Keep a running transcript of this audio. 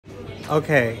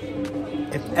Okay,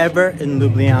 if ever in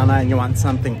Ljubljana and you want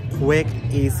something quick,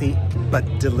 easy, but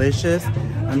delicious,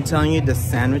 I'm telling you the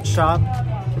sandwich shop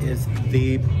is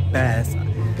the best.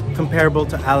 Comparable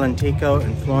to Alantico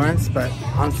in Florence, but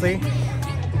honestly,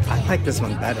 I like this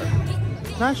one better.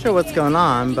 Not sure what's going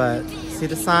on, but see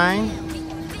the sign?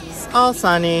 It's all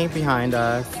sunny behind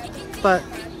us, but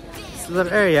this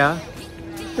little area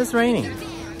is raining.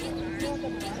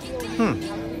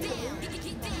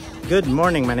 Good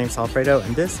morning, my name is Alfredo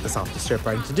and this is Off the Strip,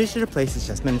 where I introduce you to places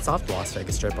just minutes off the Las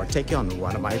Vegas Strip or take you on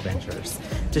one of my adventures.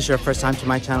 If this is your first time to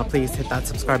my channel, please hit that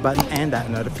subscribe button and that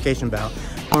notification bell.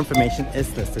 More information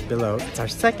is listed below. It's our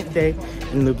second day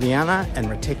in Ljubljana and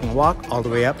we're taking a walk all the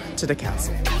way up to the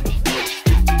castle.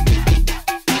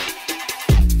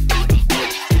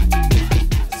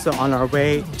 So on our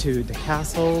way to the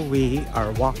castle, we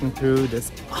are walking through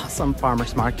this awesome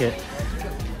farmer's market.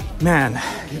 Man,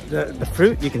 the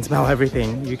fruit, you can smell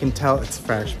everything. You can tell it's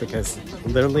fresh because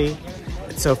literally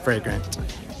it's so fragrant.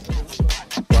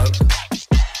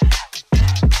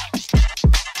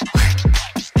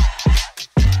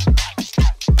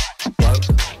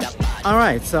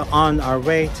 Alright, so on our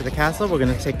way to the castle, we're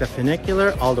going to take the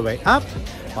funicular all the way up,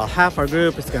 while half our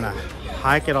group is going to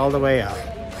hike it all the way up.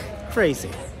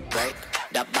 Crazy. Work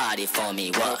the body for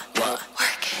me, what?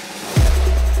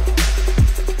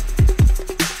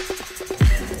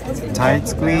 Tight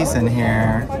squeeze in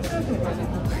here.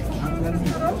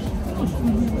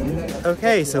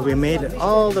 Okay, so we made it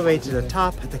all the way to the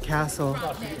top of the castle,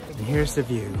 and here's the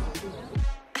view.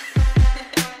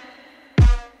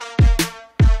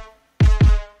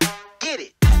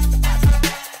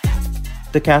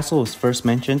 The castle was first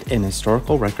mentioned in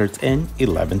historical records in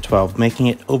 1112, making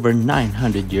it over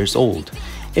 900 years old.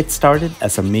 It started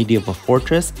as a medieval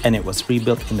fortress and it was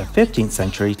rebuilt in the 15th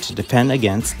century to defend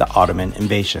against the Ottoman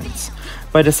invasions.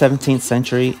 By the 17th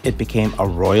century, it became a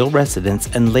royal residence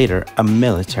and later a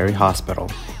military hospital.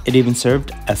 It even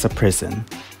served as a prison.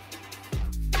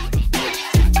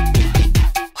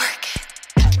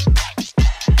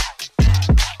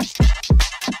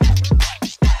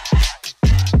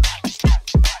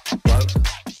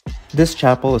 This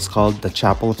chapel is called the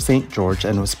Chapel of St. George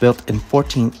and was built in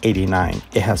 1489.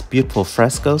 It has beautiful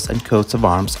frescoes and coats of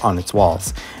arms on its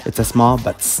walls. It's a small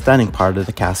but stunning part of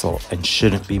the castle and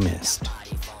shouldn't be missed.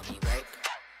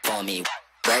 For me,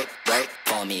 work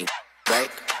for me,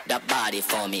 work the body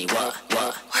for me, what?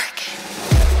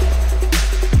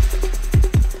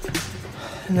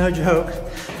 No joke,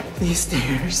 these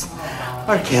stairs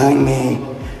are killing me.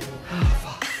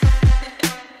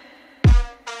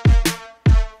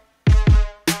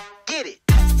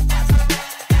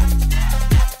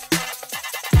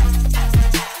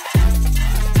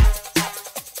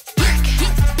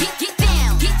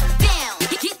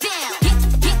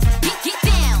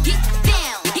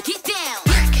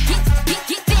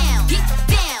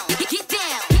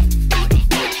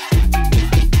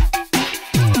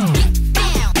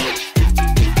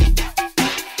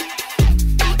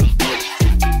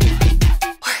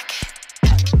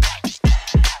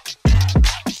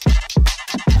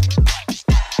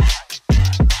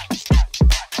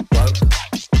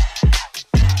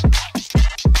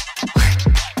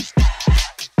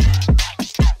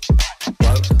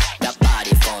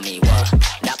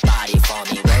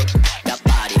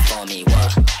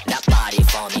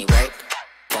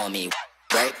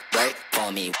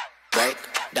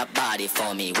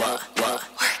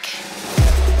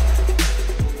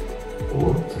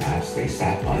 Or perhaps they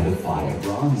sat by the fire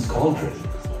bronze cauldron.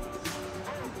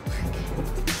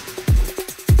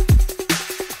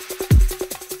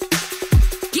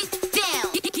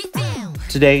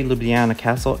 Today, Ljubljana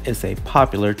Castle is a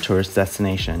popular tourist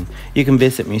destination. You can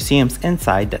visit museums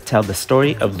inside that tell the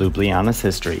story of Ljubljana's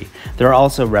history. There are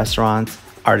also restaurants,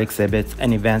 art exhibits,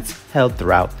 and events held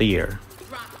throughout the year.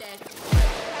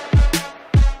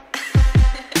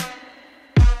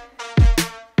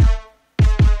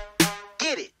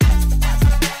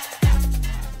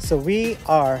 So we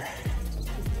are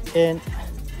in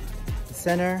the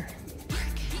center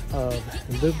of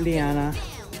Ljubljana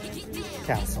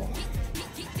Castle.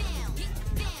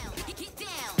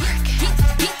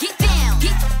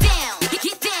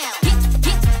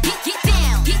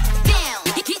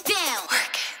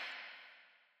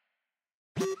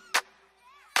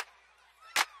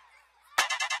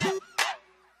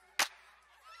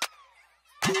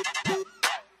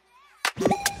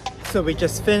 So we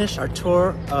just finished our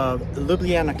tour of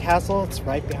Ljubljana Castle. It's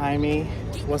right behind me.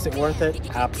 Was it worth it?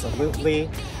 Absolutely.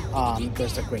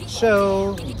 There's a great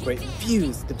show, great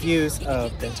views, the views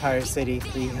of the entire city,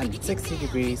 360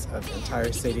 degrees of the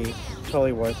entire city.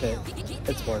 Totally worth it.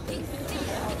 It's worth it.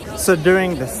 So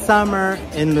during the summer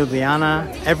in Ljubljana,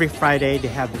 every Friday they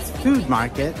have this food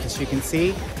market. As you can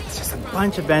see, it's just a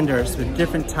bunch of vendors with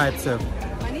different types of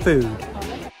food.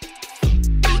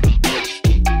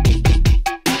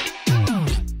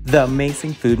 The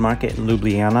amazing food market in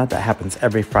Ljubljana that happens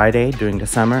every Friday during the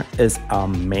summer is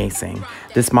amazing.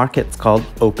 This market's called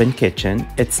Open Kitchen.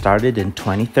 It started in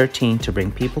 2013 to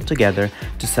bring people together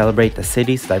to celebrate the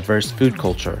city's diverse food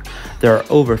culture. There are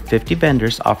over 50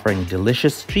 vendors offering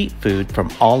delicious street food from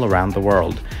all around the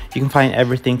world. You can find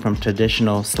everything from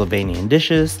traditional Slovenian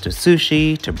dishes to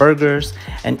sushi to burgers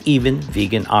and even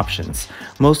vegan options.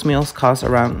 Most meals cost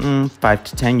around 5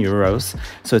 to 10 euros,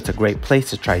 so it's a great place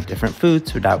to try different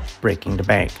foods without breaking the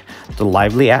bank. The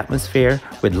lively atmosphere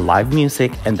with live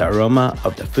music and the aroma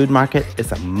of the food market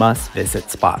is a must-visit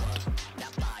spot.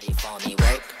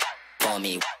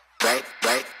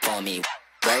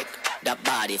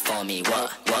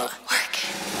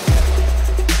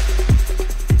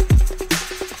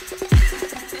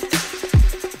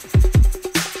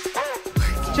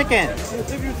 Chicken.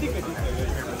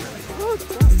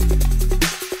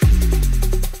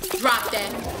 Drop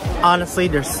that. Honestly,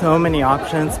 there's so many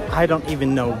options. I don't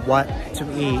even know what to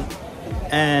eat,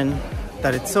 and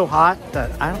that it's so hot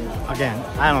that I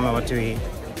don't know what to eat.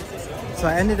 So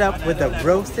I ended up with a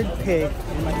roasted pig.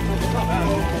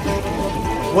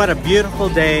 What a beautiful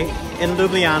day in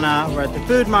Ljubljana. We're at the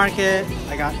food market.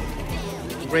 I got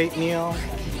a great meal.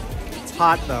 It's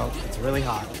hot though. It's really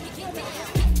hot.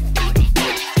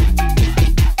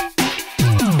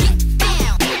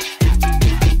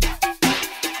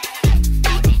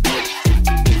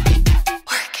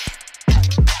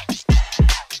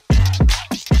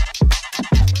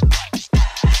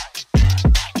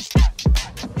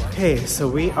 Okay, so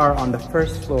we are on the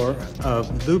first floor of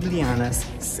Ljubljana's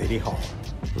City Hall.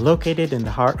 Located in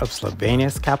the heart of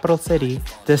Slovenia's capital city,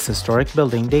 this historic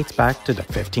building dates back to the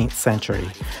 15th century.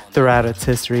 Throughout its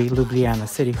history, Ljubljana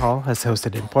City Hall has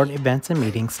hosted important events and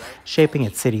meetings, shaping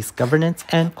its city's governance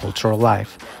and cultural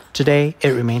life. Today, it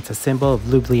remains a symbol of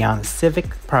Ljubljana's civic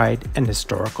pride and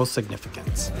historical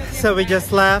significance. So we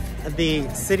just left the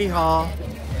City Hall,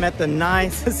 met the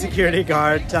nice security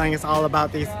guard telling us all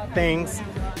about these things.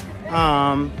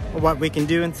 What we can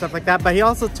do and stuff like that. But he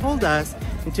also told us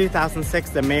in 2006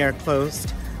 the mayor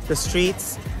closed the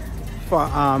streets for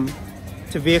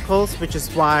to vehicles, which is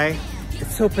why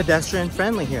it's so pedestrian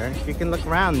friendly here. You can look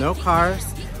around, no cars,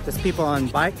 just people on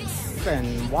bikes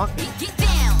and walking.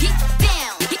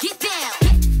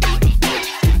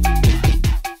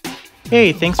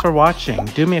 Hey, thanks for watching.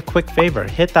 Do me a quick favor,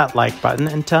 hit that like button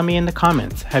and tell me in the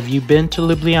comments, have you been to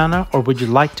Ljubljana or would you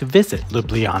like to visit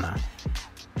Ljubljana?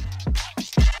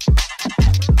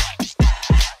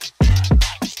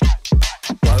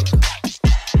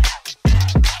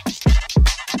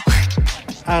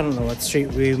 I don't know what street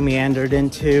we meandered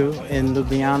into in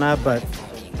Ljubljana, but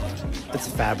it's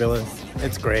fabulous.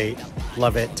 It's great.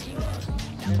 Love it.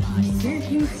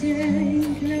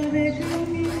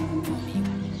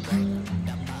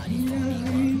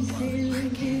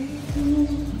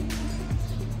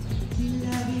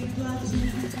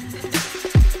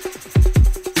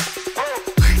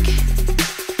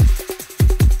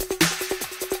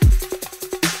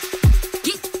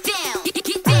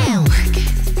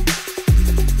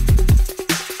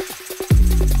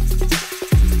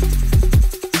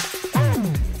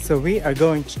 So we are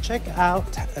going to check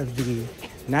out the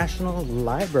National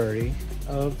Library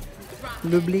of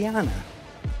Ljubljana.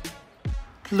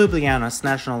 Ljubljana's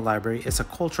National Library is a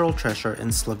cultural treasure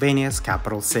in Slovenia's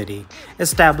capital city.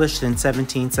 Established in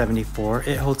 1774,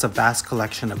 it holds a vast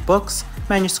collection of books,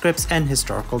 manuscripts, and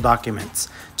historical documents.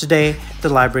 Today, the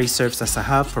library serves as a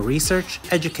hub for research,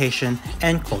 education,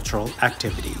 and cultural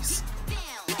activities.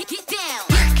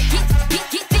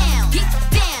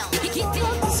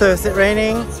 So is it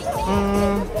raining?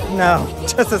 No,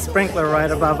 just a sprinkler right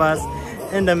above us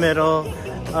in the middle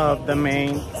of the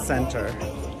main center.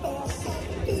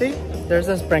 See, there's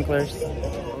the sprinklers.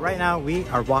 Right now we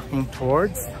are walking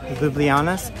towards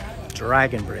Ljubljana's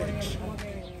Dragon Bridge.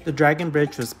 The Dragon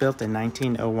Bridge was built in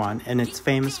 1901 and it's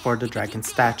famous for the dragon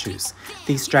statues.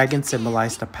 These dragons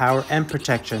symbolize the power and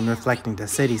protection, reflecting the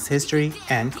city's history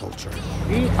and culture.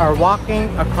 We are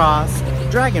walking across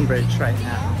Dragon Bridge right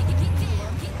now.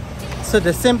 So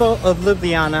the symbol of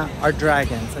Ljubljana are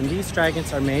dragons, and these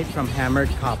dragons are made from hammered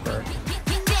copper.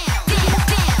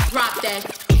 Drop that.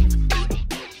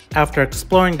 After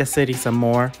exploring the city some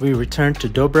more, we returned to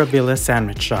Dobra Villa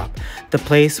Sandwich Shop, the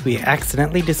place we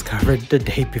accidentally discovered the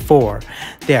day before.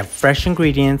 They have fresh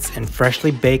ingredients and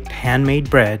freshly baked handmade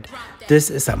bread. This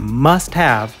is a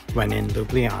must-have when in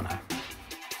Ljubljana.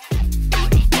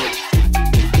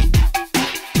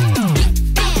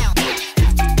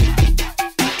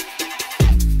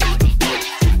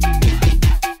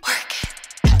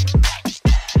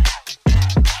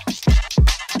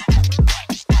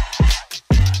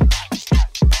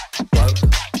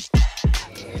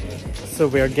 So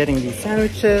we're getting these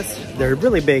sandwiches. They're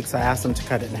really big, so I asked them to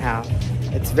cut it in half.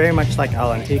 It's very much like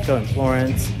Al Antico in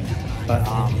Florence, but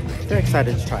they're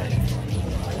excited to try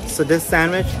it. So this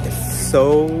sandwich is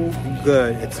so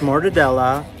good. It's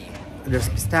mortadella, there's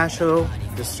pistachio,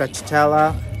 there's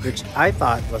stracciatella, which I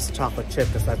thought was chocolate chip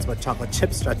because that's what chocolate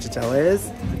chip stracciatella is.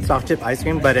 Chocolate chip ice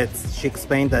cream, but she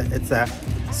explained that it's a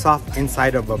soft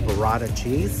inside of a burrata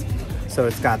cheese. So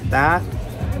it's got that.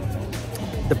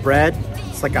 The bread,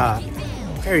 it's like a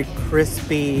very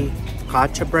crispy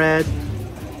focaccia bread,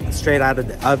 straight out of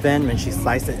the oven. When she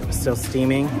sliced it, it was still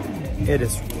steaming. It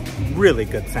is really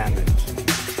good sandwich.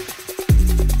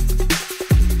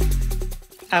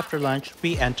 After lunch,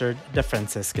 we entered the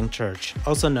Franciscan church,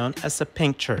 also known as the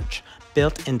Pink Church.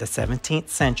 Built in the 17th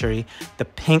century, the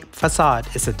pink facade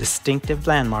is a distinctive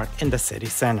landmark in the city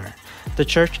center. The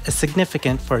church is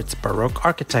significant for its Baroque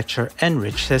architecture and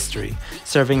rich history,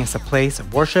 serving as a place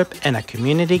of worship and a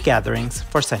community gatherings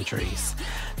for centuries.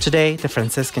 Today, the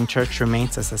Franciscan church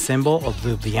remains as a symbol of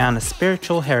Ljubljana's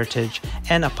spiritual heritage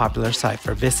and a popular site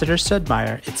for visitors to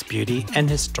admire its beauty and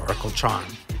historical charm.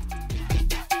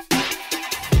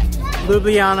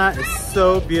 Ljubljana is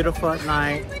so beautiful at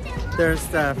night. There's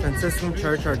the Franciscan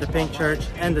church, or the Pink Church,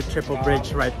 and the Triple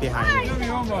Bridge right behind me.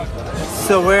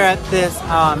 So we're at this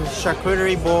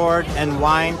charcuterie board and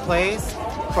wine place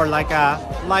for like a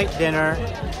light dinner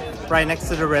right next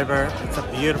to the river. It's a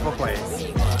beautiful place.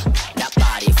 That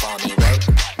body for me, work.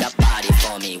 That body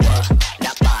for me, work.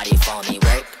 That body for me,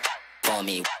 work. For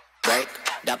me, work.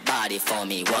 That body for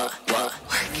me, work.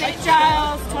 St.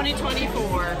 Giles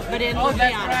 2024, but in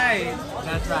Ljubljana.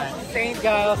 That's right. St.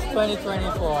 Giles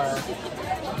 2024.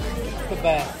 The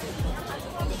best.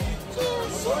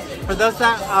 For those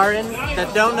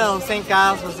that don't know, St.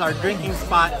 Giles was our drinking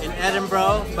spot in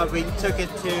Edinburgh, but we took it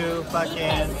to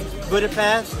fucking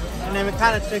Budapest, and then we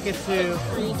kind of took it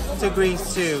to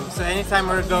Greece too. So anytime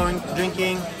we're going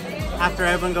drinking after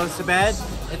everyone goes to bed,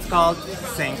 it's called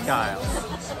St. Giles.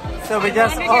 So we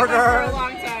just ordered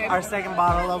our second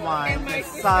bottle of wine. The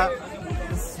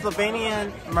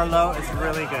Slovenian Merlot is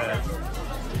really good.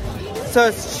 So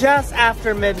it's just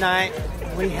after midnight.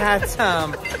 We had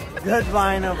some good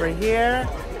wine over here,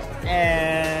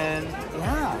 and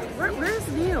yeah. Where's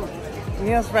Neil?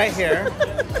 Neil's right here.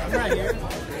 I'm right here.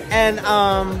 And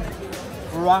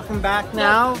we're walking back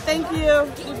now. Thank you,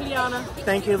 Ljubljana.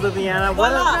 Thank you, Ljubljana.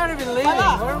 What We're not even leaving.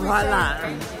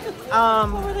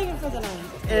 We're leaving for the night.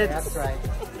 That's right.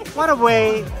 What a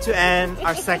way to end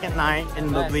our second night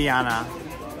in Ljubljana.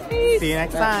 See you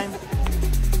next time.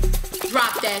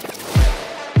 Drop that.